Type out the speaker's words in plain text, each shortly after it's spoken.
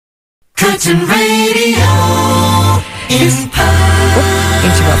Curtin Radio in Perth.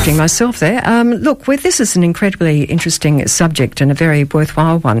 Interrupting myself there. Look, this is an incredibly interesting subject and a very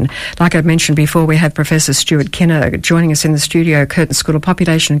worthwhile one. Like I mentioned before, we have Professor Stuart Kinner joining us in the studio, Curtin School of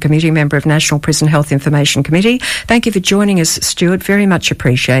Population Committee, member of National Prison Health Information Committee. Thank you for joining us, Stuart. Very much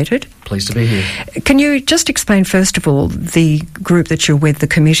appreciated. Pleased to be here. Can you just explain, first of all, the group that you're with, the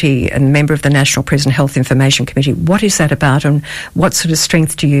committee and member of the National Prison Health Information Committee? What is that about and what sort of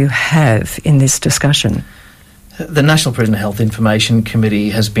strength do you have in this discussion? The National Prison Health Information Committee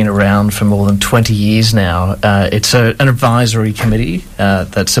has been around for more than 20 years now. It's an advisory committee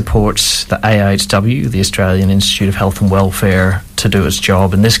that supports the AIHW, the Australian Institute of Health and Welfare, to do its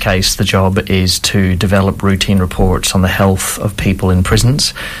job. In this case, the job is to develop routine reports on the health of people in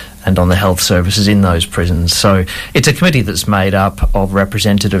prisons and on the health services in those prisons. So it's a committee that's made up of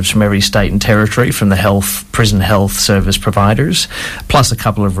representatives from every state and territory, from the prison health service providers, plus a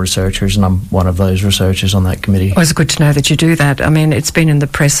couple of researchers, and I'm one of those researchers on that committee. Well, it's good to know that you do that. I mean, it's been in the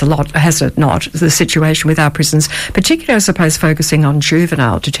press a lot, has it not, the situation with our prisons, particularly, I suppose, focusing on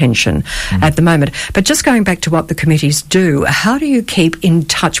juvenile detention at the moment. But just going back to what the committees do, how do you keep in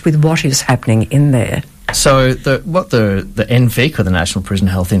touch with what is happening in there? So what the NVIC, or the National Prison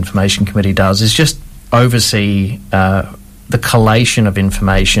Health Information Committee, does is just oversee the collation of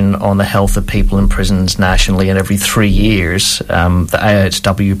information on the health of people in prisons nationally, and every 3 years the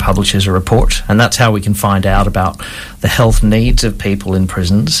AIHW publishes a report, and that's how we can find out about the health needs of people in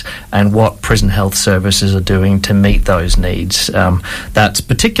prisons and what prison health services are doing to meet those needs. That's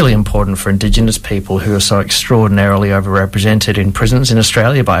particularly important for Indigenous people, who are so extraordinarily overrepresented in prisons in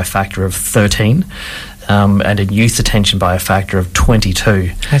Australia by a factor of 13. And in youth detention by a factor of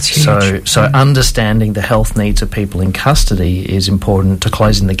 22. That's huge. So understanding the health needs of people in custody is important to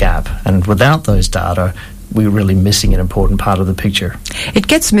closing the gap. And without those data, we're really missing an important part of the picture. It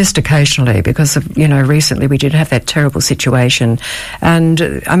gets missed occasionally because of, recently we did have that terrible situation.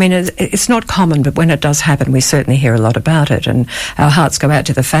 And, I mean, it's not common, but when it does happen, we certainly hear a lot about it. And our hearts go out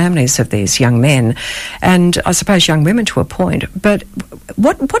to the families of these young men and, I suppose, young women to a point. But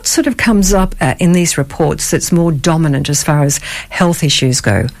what sort of comes up in these reports that's more dominant as far as health issues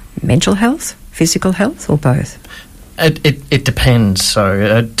go? Mental health, physical health, or both? It depends.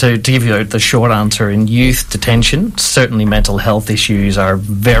 So to give you the short answer, in youth detention, certainly mental health issues are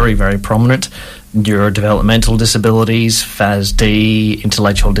very, very prominent. Neurodevelopmental disabilities, FASD,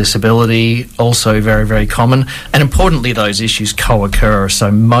 intellectual disability, also very, very common. And importantly, those issues co-occur.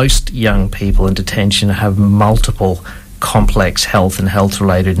 So most young people in detention have multiple complex health and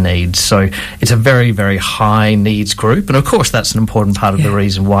health-related needs. So it's a very, very high needs group. And, of course, that's an important part of the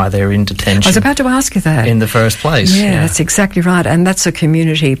reason why they're in detention. I was about to ask you that. In the first place. Yeah, that's exactly right. And that's a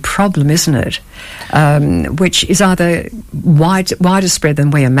community problem, isn't it? Which is either wider spread than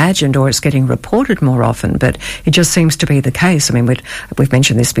we imagined, or it's getting reported more often. But it just seems to be the case. I mean, we've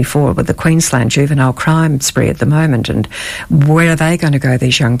mentioned this before with the Queensland juvenile crime spree at the moment. And where are they going to go,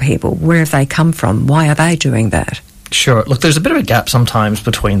 these young people? Where have they come from? Why are they doing that? Sure. Look, there's a bit of a gap sometimes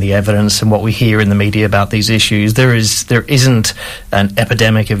between the evidence and what we hear in the media about these issues. There isn't an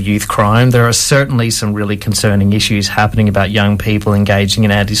epidemic of youth crime. There are certainly some really concerning issues happening about young people engaging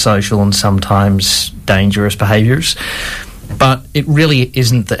in antisocial and sometimes dangerous behaviours. But it really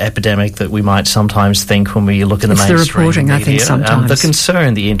isn't the epidemic that we might sometimes think when we look at the mainstream media. It's the reporting, I think, sometimes. The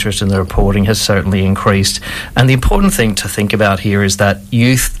concern, the interest in the reporting has certainly increased. And the important thing to think about here is that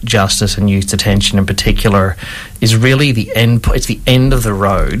youth justice and youth detention in particular is really the end. It's the end of the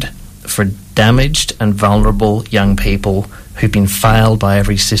road for damaged and vulnerable young people who've been failed by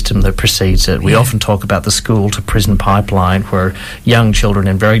every system that precedes it. We often talk about the school-to-prison pipeline, where young children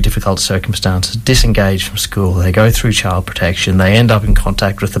in very difficult circumstances disengage from school. They go through child protection. They end up in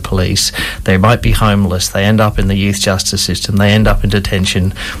contact with the police. They might be homeless. They end up in the youth justice system. They end up in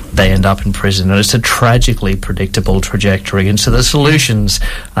detention. They end up in prison. And it's a tragically predictable trajectory. And so the solutions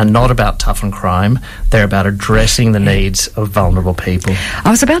are not about toughen crime. They're about addressing the needs of vulnerable people. I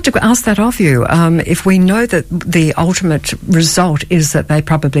was about to ask that of you. If we know that the ultimate result is that they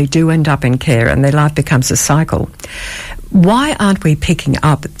probably do end up in care and their life becomes a cycle, why aren't we picking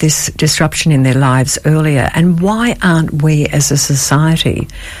up this disruption in their lives earlier? And why aren't we as a society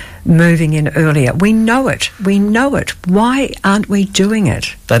moving in earlier? We know it. Why aren't we doing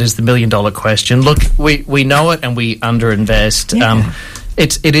it? That is the million-dollar question. Look, we know it and we underinvest. Yeah.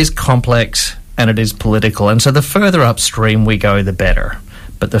 It is complex and it is political. And so the further upstream we go, the better.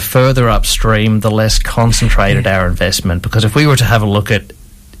 But the further upstream, the less concentrated our investment. Because if we were to have a look at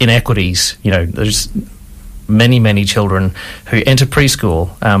inequities, there's many children who enter preschool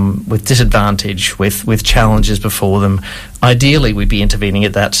with disadvantage, with challenges before them. Ideally, we'd be intervening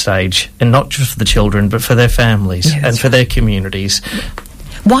at that stage, and not just for the children, but for their families and for their communities.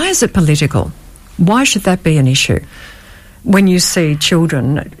 Why is it political? Why should that be an issue? When you see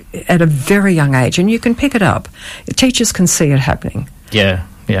children at a very young age, and you can pick it up, teachers can see it happening. Yeah.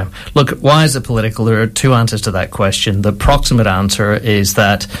 Look, why is it political? There are two answers to that question. The proximate answer is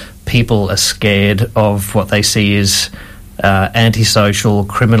that people are scared of what they see as antisocial,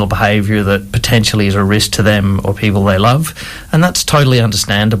 criminal behaviour that potentially is a risk to them or people they love, and that's totally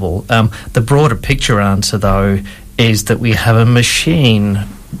understandable. The broader picture answer, though, is that we have a machine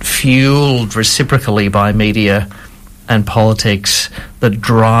fuelled reciprocally by media and politics that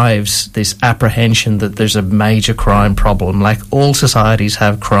drives this apprehension that there's a major crime problem. Like all societies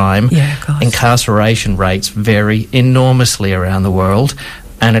have crime. Yeah, of course. Incarceration rates vary enormously around the world.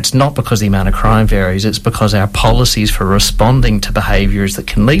 And it's not because the amount of crime varies, it's because our policies for responding to behaviours that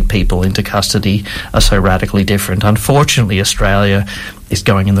can lead people into custody are so radically different. Unfortunately, Australia is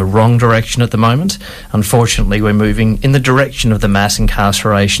going in the wrong direction at the moment. Unfortunately, we're moving in the direction of the mass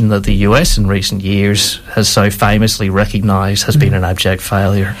incarceration that the US in recent years has so famously recognised has been an abject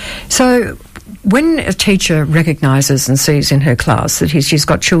failure. So when a teacher recognises and sees in her class that she's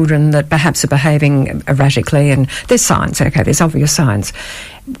got children that perhaps are behaving erratically, and there's signs, okay, there's obvious signs,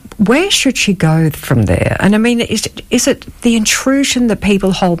 where should she go from there? And I mean, is it the intrusion that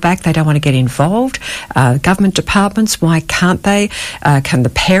people hold back? They don't want to get involved? Government departments, why can't they? Can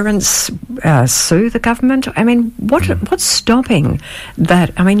the parents sue the government? I mean, what's stopping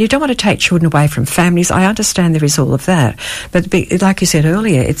that? I mean, you don't want to take children away from families. I understand there is all of that. But like you said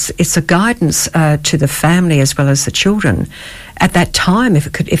earlier, it's a guidance to the family as well as the children. At that time,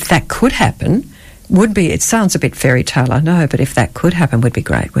 if that could happen, it sounds a bit fairy tale, I know, but if that could happen, would be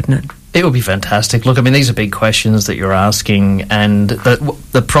great, wouldn't it? It would be fantastic. Look, I mean, these are big questions that you're asking, and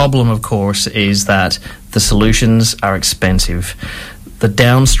the problem, of course, is that the solutions are expensive. The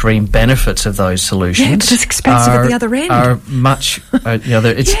downstream benefits of those solutions but it's expensive at the other end. Are much,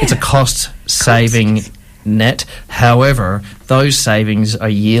 it's a cost-saving net. However, those savings are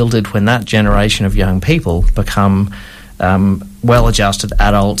yielded when that generation of young people become well-adjusted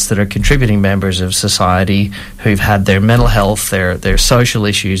adults that are contributing members of society who've had their mental health, their social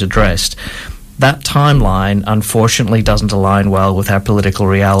issues addressed. That timeline, unfortunately, doesn't align well with our political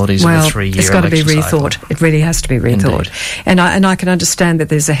realities of a 3-year election. It's got to be rethought. It really has to be rethought. And I can understand that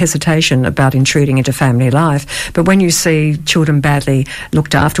there's a hesitation about intruding into family life, but when you see children badly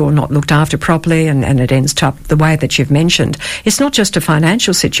looked after or not looked after properly, and it ends up the way that you've mentioned, it's not just a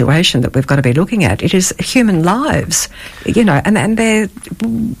financial situation that we've got to be looking at. It is human lives, and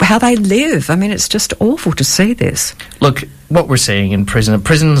how they live. I mean, it's just awful to see this. Look, what we're seeing in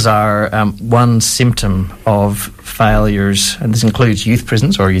prisons are one symptom of failures, and this includes youth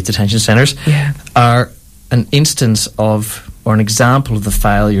prisons or youth detention centres, are an instance of, or an example of the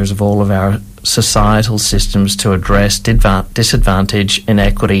failures of all of our societal systems to address disadvantage,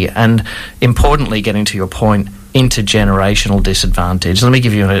 inequity, and importantly, getting to your point, intergenerational disadvantage. Let me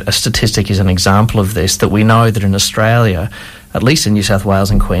give you a statistic as an example of this, that we know that in Australia, at least in New South Wales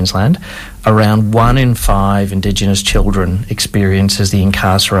and Queensland, around 1 in 5 Indigenous children experiences the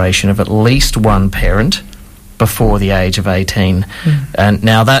incarceration of at least one parent before the age of 18. And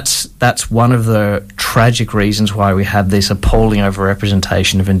now that's one of the tragic reasons why we have this appalling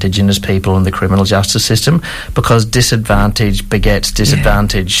overrepresentation of Indigenous people in the criminal justice system, because disadvantage begets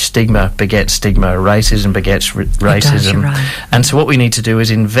disadvantage, stigma begets stigma, racism begets racism. Right. And so what we need to do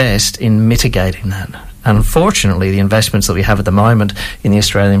is invest in mitigating that. Unfortunately, the investments that we have at the moment in the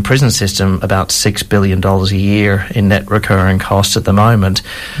Australian prison system, about $6 billion a year in net recurring costs at the moment,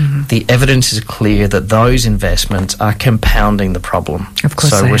 the evidence is clear that those investments are compounding the problem. Of course.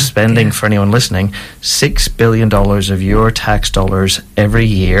 So we're spending, for anyone listening, $6 billion of your tax dollars every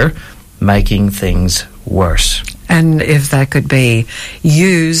year making things worse. And if that could be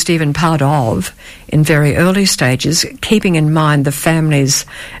used, even part of, in very early stages, keeping in mind the family's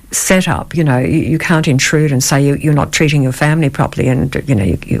setup, you can't intrude and say you're not treating your family properly, and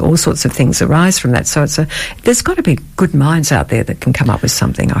all sorts of things arise from that. So there's got to be good minds out there that can come up with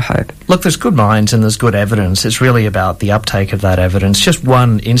something, I hope. Look, there's good minds and there's good evidence. It's really about the uptake of that evidence. Just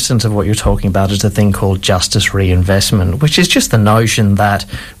one instance of what you're talking about is a thing called justice reinvestment, which is just the notion that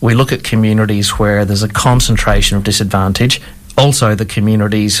we look at communities where there's a concentration of disadvantage, also the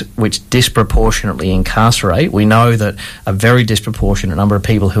communities which disproportionately incarcerate. We know that a very disproportionate number of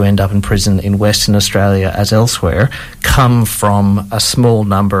people who end up in prison in Western Australia as elsewhere come from a small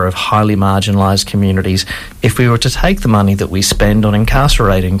number of highly marginalised communities. If we were to take the money that we spend on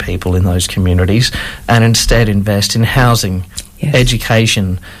incarcerating people in those communities and instead invest in housing,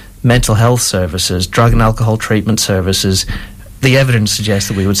 education, mental health services, drug and alcohol treatment services, the evidence suggests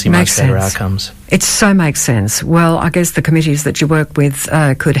that we would see much better outcomes. It so makes sense. Well, I guess the committees that you work with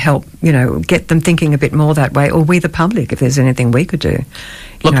could help, get them thinking a bit more that way, or we the public, if there's anything we could do,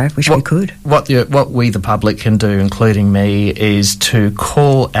 which we could. What we the public can do, including me, is to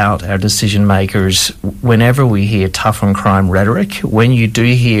call out our decision makers whenever we hear tough on crime rhetoric. When you do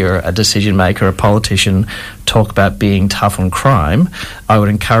hear a decision maker, a politician, talk about being tough on crime, I would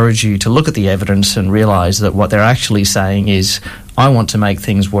encourage you to look at the evidence and realise that what they're actually saying is, I want to make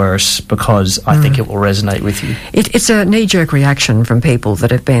things worse because I think it will resonate with you. It's a knee-jerk reaction from people that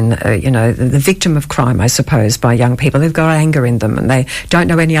have been, the victim of crime, I suppose, by young people. They've got anger in them and they don't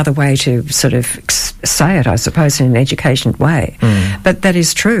know any other way to sort of say it, I suppose, in an educated way. But that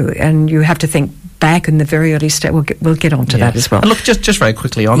is true, and you have to think back in the very early stage. We'll get on to that as well. And look, just very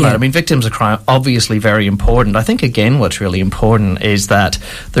quickly on that, I mean, victims of crime, obviously very important. I think, again, what's really important is that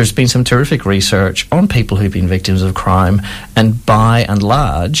there's been some terrific research on people who've been victims of crime, and by and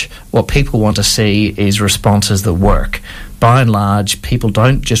large, what people want to see is responses that work. By and large, people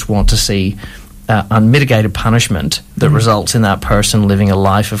don't just want to see unmitigated punishment that results in that person living a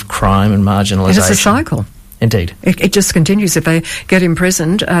life of crime and marginalisation. It's a cycle. Indeed. It just continues. If they get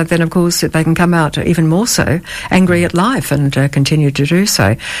imprisoned, then, of course, they can come out even more so angry at life and continue to do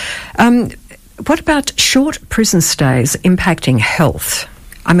so. What about short prison stays impacting health?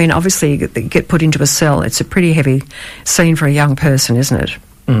 I mean, obviously, you get put into a cell. It's a pretty heavy scene for a young person, isn't it?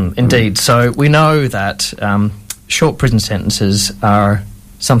 Indeed. So we know that short prison sentences are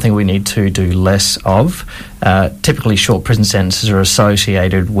something we need to do less of. Typically, short prison sentences are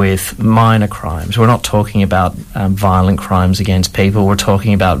associated with minor crimes. We're not talking about violent crimes against people. We're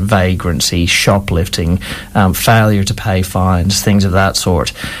talking about vagrancy, shoplifting, failure to pay fines, things of that sort.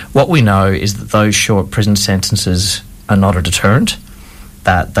 What we know is that those short prison sentences are not a deterrent,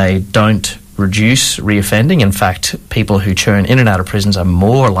 that they don't reduce reoffending. In fact, people who churn in and out of prisons are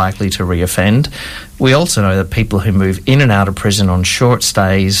more likely to reoffend. We also know that people who move in and out of prison on short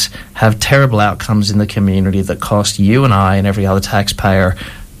stays have terrible outcomes in the community that cost you and I and every other taxpayer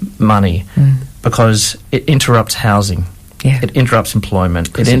money because it interrupts housing. It interrupts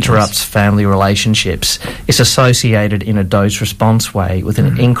employment. It interrupts family relationships. It's associated in a dose-response way with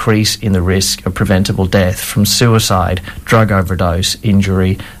an increase in the risk of preventable death from suicide, drug overdose,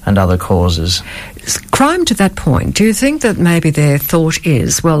 injury and other causes. Crime to that point, do you think that maybe their thought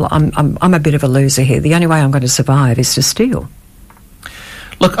is, well, I'm a bit of a loser here. The only way I'm going to survive is to steal?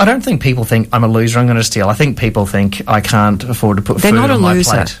 Look, I don't think people think I'm a loser, I'm going to steal. I think people think I can't afford to put food on my plate. They're not a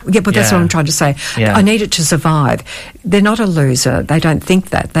loser. Yeah, but that's what I'm trying to say. Yeah. I need it to survive. They're not a loser. They don't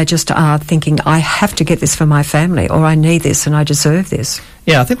think that. They just are thinking, I have to get this for my family, or I need this and I deserve this.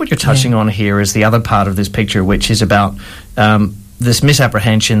 Yeah, I think what you're touching on here is the other part of this picture, which is about this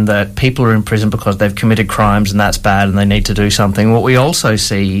misapprehension that people are in prison because they've committed crimes and that's bad and they need to do something. What we also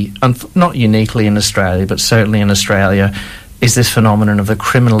see, not uniquely in Australia, but certainly in Australia, is this phenomenon of the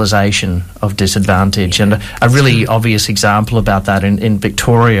criminalisation of disadvantage. And a really obvious example about that in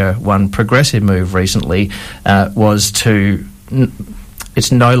Victoria, one progressive move recently was to...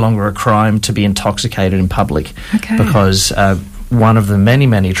 It's no longer a crime to be intoxicated in public because one of the many,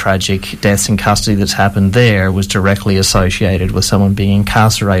 many tragic deaths in custody that's happened there was directly associated with someone being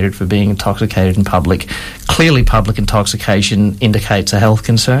incarcerated for being intoxicated in public. Clearly, public intoxication indicates a health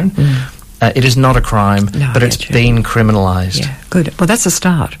concern. It is not a crime, but it's been criminalised. Yeah, good. Well, that's a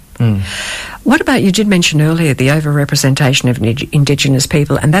start. What about, you did mention earlier, the overrepresentation of Indigenous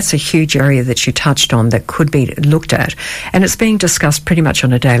people, and that's a huge area that you touched on that could be looked at. And it's being discussed pretty much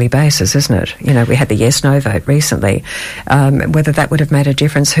on a daily basis, isn't it? You know, we had the yes-no vote recently. Whether that would have made a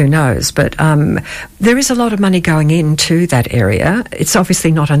difference, who knows? But there is a lot of money going into that area. It's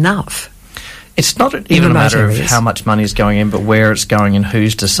obviously not enough. It's not even a matter of how much money is going in, but where it's going and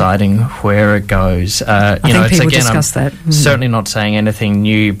who's deciding where it goes. I think people discuss that. Certainly not saying anything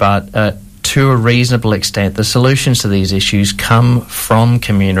new, but to a reasonable extent, the solutions to these issues come from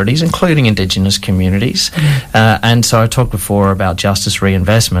communities, including Indigenous communities. And so I talked before about justice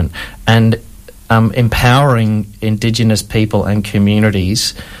reinvestment and empowering Indigenous people and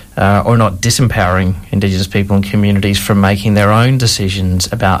communities or not disempowering Indigenous people and communities from making their own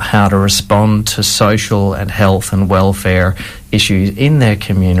decisions about how to respond to social and health and welfare issues in their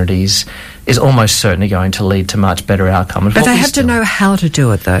communities is almost certainly going to lead to much better outcomes. But they have to know how to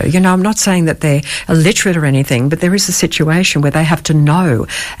do it, though. I'm not saying that they're illiterate or anything, but there is a situation where they have to know,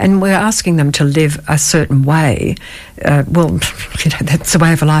 and we're asking them to live a certain way. That's the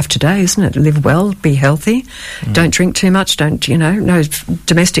way of life today, isn't it? Live well, be healthy, don't drink too much, no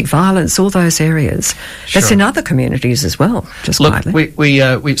domestic violence, all those areas. That's Sure. in other communities as well, just Look, quietly.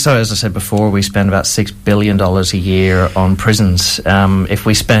 we so as I said before, we spend about $6 billion a year on prisons. If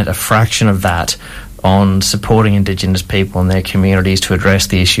we spent a fraction of that on supporting Indigenous people and their communities to address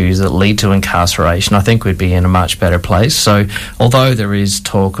the issues that lead to incarceration, I think we'd be in a much better place. So although there is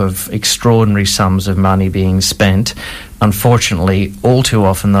talk of extraordinary sums of money being spent, unfortunately, all too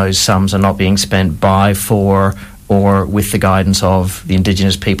often those sums are not being spent by, for, or with the guidance of the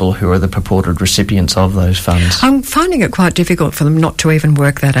Indigenous people who are the purported recipients of those funds. I'm finding it quite difficult for them not to even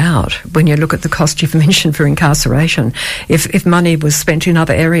work that out when you look at the cost you've mentioned for incarceration. If money was spent in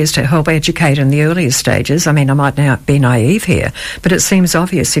other areas to help educate in the earlier stages, I might now be naive here, but it seems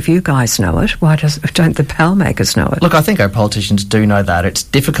obvious if you guys know it, why don't the PAL makers know it? Look, I think our politicians do know that. It's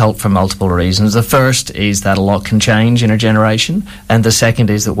difficult for multiple reasons. The first is that a lot can change in a generation, and the second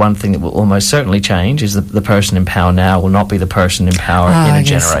is that one thing that will almost certainly change is that the person in power now will not be the person in power in a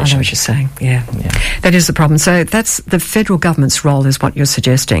generation. I know what you're saying. Yeah. That is the problem. So that's the federal government's role, is what you're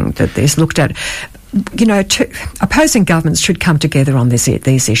suggesting, that is looked at. Opposing governments should come together on these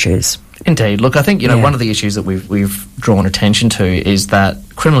issues. Indeed. Look, I think, one of the issues that we've drawn attention to is that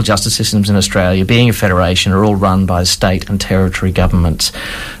criminal justice systems in Australia, being a federation, are all run by state and territory governments.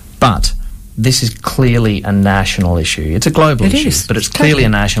 But this is clearly a national issue. It's a global issue, but it's clearly a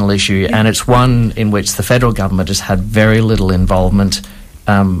national issue, and it's one in which the federal government has had very little involvement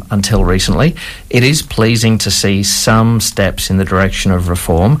until recently. It is pleasing to see some steps in the direction of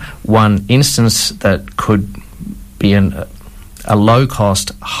reform. One instance that could be a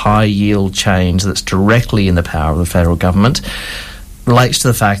low-cost, high-yield change that's directly in the power of the federal government relates to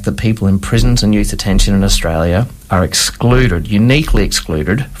the fact that people in prisons and youth detention in Australia are uniquely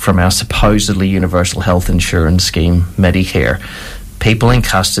excluded from our supposedly universal health insurance scheme, Medicare. People in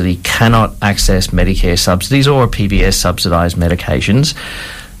custody cannot access Medicare subsidies or PBS subsidised medications.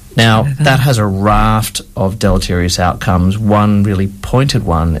 Now, that has a raft of deleterious outcomes. One really pointed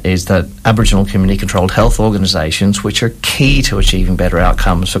one is that Aboriginal community-controlled health organisations, which are key to achieving better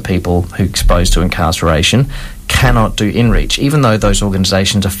outcomes for people who are exposed to incarceration, cannot do inreach. Even though those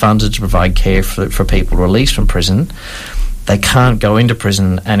organisations are funded to provide care for people released from prison, they can't go into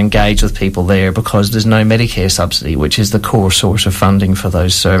prison and engage with people there because there's no Medicare subsidy, which is the core source of funding for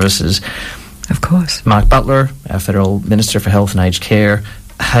those services. Of course. Mark Butler, our Federal Minister for Health and Aged Care,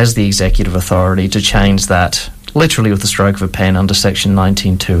 has the executive authority to change that literally with the stroke of a pen under Section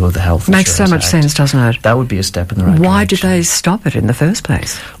 19.2 of the Health Insurance Makes so much Act. sense, doesn't it? That would be a step in the right direction. Why did they stop it in the first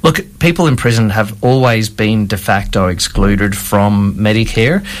place? Look, people in prison have always been de facto excluded from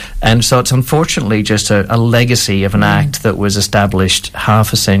Medicare, and so it's unfortunately just a legacy of an act that was established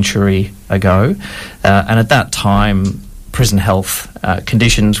half a century ago, and at that time prison health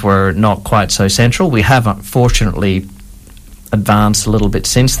conditions were not quite so central. We have unfortunately advanced a little bit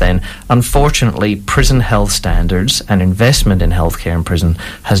since then. Unfortunately, prison health standards and investment in healthcare in prison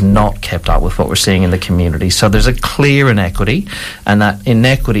has not kept up with what we're seeing in the community. So there's a clear inequity, and that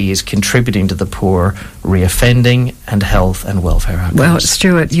inequity is contributing to the poor reoffending and health and welfare outcomes. Well,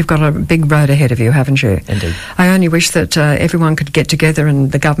 Stuart, you've got a big road ahead of you, haven't you? Indeed. I only wish that everyone could get together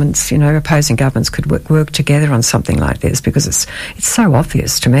and the governments, opposing governments could work together on something like this, because it's so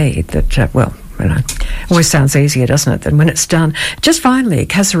obvious to me that, always sounds easier, doesn't it, than when it's done. Just finally,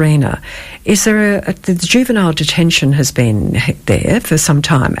 Casuarina, is there the juvenile detention has been there for some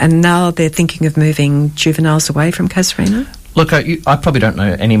time, and now they're thinking of moving juveniles away from Casuarina? Look, I probably don't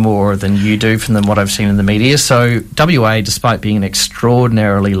know any more than you do from what I've seen in the media. So WA, despite being an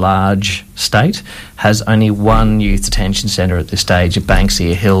extraordinarily large state, has only one youth detention centre at this stage at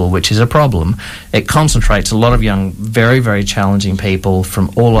Banksia Hill, which is a problem. It concentrates a lot of young, very, very challenging people from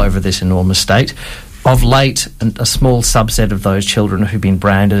all over this enormous state. Of late, a small subset of those children who've been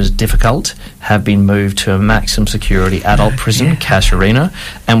branded as difficult have been moved to a maximum security adult prison, Casuarina,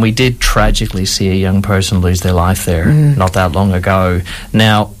 and we did tragically see a young person lose their life there not that long ago.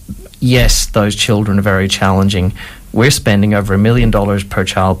 Now, yes, those children are very challenging. We're spending over $1 million per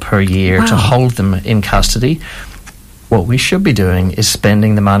child per year to hold them in custody. What we should be doing is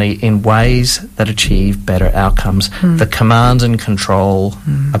spending the money in ways that achieve better outcomes. The command and control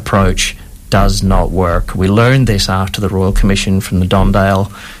approach does not work. We learned this after the Royal Commission from the Dondale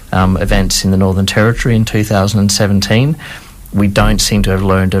events in the Northern Territory in 2017. We don't seem to have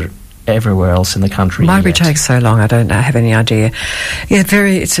learned it everywhere else in the country. Why we take so long, I don't have any idea. Yeah,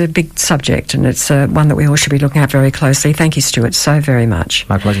 it's a big subject, and it's one that we all should be looking at very closely. Thank you, Stuart, so very much.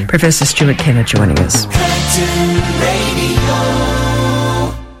 My pleasure. Professor Stuart Kenner joining us. Curtin Radio.